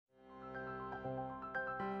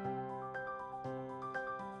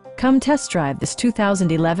Come test drive this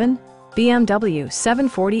 2011 BMW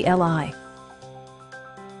 740 Li.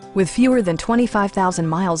 With fewer than 25,000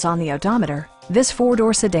 miles on the odometer, this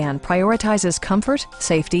four-door sedan prioritizes comfort,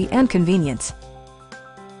 safety, and convenience.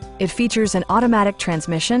 It features an automatic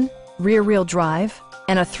transmission, rear-wheel drive,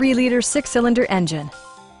 and a 3-liter 6-cylinder engine.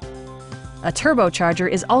 A turbocharger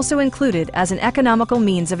is also included as an economical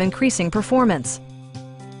means of increasing performance.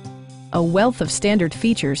 A wealth of standard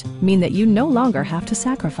features mean that you no longer have to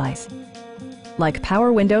sacrifice, like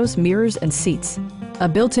power windows, mirrors, and seats, a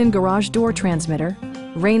built-in garage door transmitter,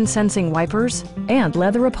 rain-sensing wipers, and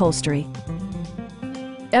leather upholstery.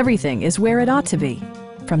 Everything is where it ought to be,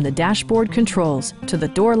 from the dashboard controls to the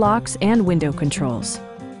door locks and window controls.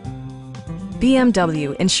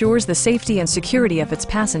 BMW ensures the safety and security of its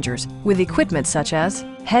passengers with equipment such as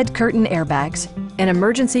head curtain airbags, an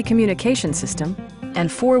emergency communication system, and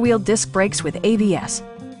 4-wheel disc brakes with ABS.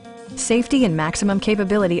 Safety and maximum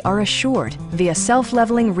capability are assured via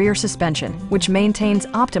self-leveling rear suspension, which maintains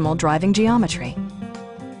optimal driving geometry.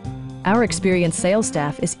 Our experienced sales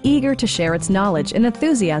staff is eager to share its knowledge and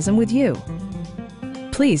enthusiasm with you.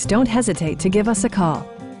 Please don't hesitate to give us a call.